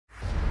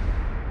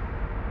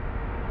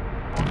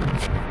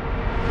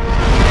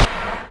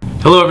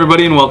Hello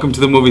everybody and welcome to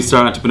the Movie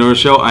Star Entrepreneur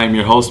Show. I am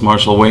your host,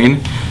 Marshall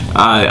Wayne.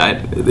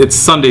 It's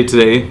Sunday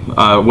today.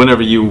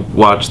 Whenever you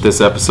watch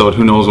this episode,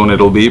 who knows when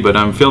it'll be, but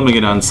I'm filming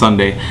it on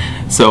Sunday.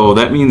 So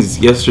that means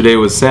yesterday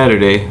was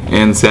Saturday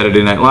and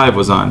Saturday Night Live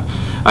was on.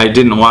 I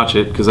didn't watch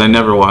it because I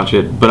never watch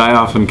it, but I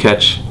often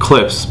catch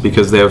clips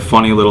because they have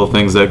funny little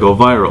things that go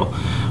viral.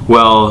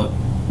 Well,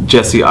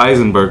 Jessie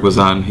Eisenberg was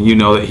on. You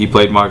know that he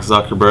played Mark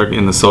Zuckerberg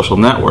in The Social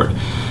Network,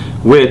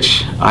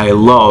 which I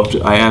loved.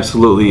 I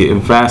absolutely am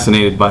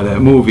fascinated by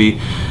that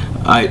movie.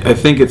 I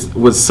think it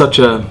was such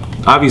a...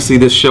 Obviously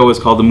this show is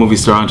called the Movie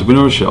Star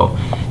Entrepreneur Show,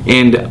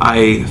 and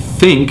I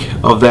think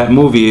of that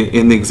movie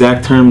in the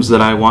exact terms that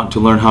I want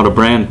to learn how to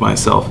brand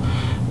myself.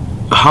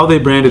 How they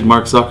branded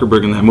Mark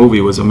Zuckerberg in that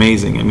movie was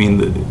amazing. I mean,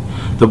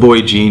 the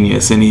boy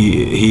genius, and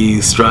he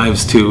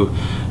strives to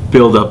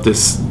build up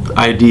this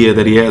idea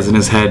that he has in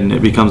his head, and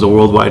it becomes a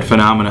worldwide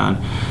phenomenon.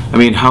 I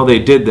mean, how they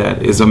did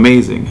that is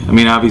amazing. I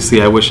mean,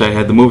 obviously I wish I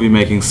had the movie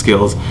making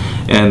skills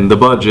and the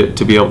budget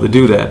to be able to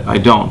do that. I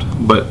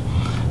don't, but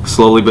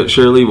slowly but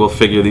surely we'll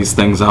figure these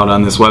things out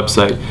on this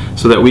website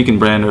so that we can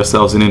brand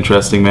ourselves in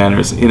interesting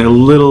manners in a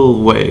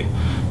little way.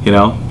 You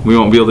know, we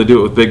won't be able to do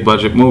it with big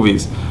budget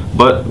movies,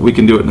 but we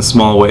can do it in a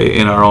small way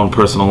in our own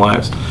personal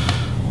lives.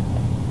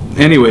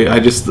 Anyway,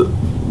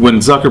 when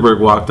Zuckerberg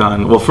walked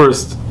on, well,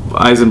 first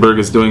Eisenberg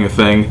is doing a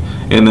thing,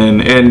 and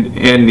then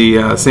Andy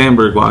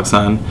Samberg walks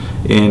on,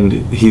 and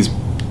he's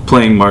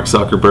playing Mark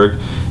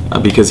Zuckerberg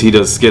because he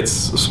does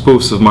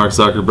spoofs of Mark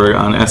Zuckerberg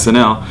on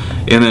SNL,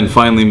 and then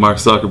finally Mark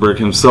Zuckerberg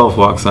himself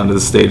walks onto the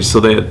stage. So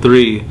they had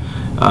three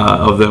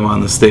of them on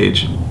the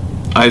stage: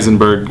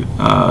 Eisenberg,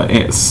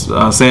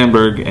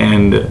 Samberg,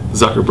 and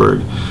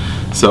Zuckerberg.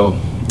 So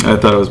I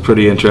thought it was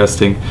pretty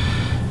interesting.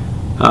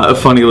 A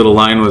funny little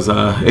line was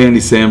Andy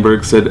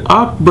Samberg said,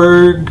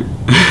 "Ockberg."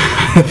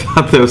 I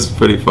thought that was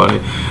pretty funny.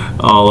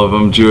 All of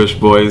them Jewish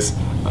boys.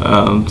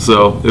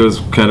 So it was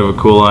kind of a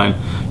cool line.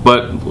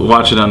 But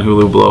watch it on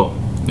Hulu Blow.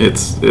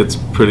 It's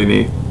pretty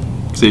neat.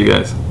 See you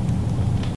guys.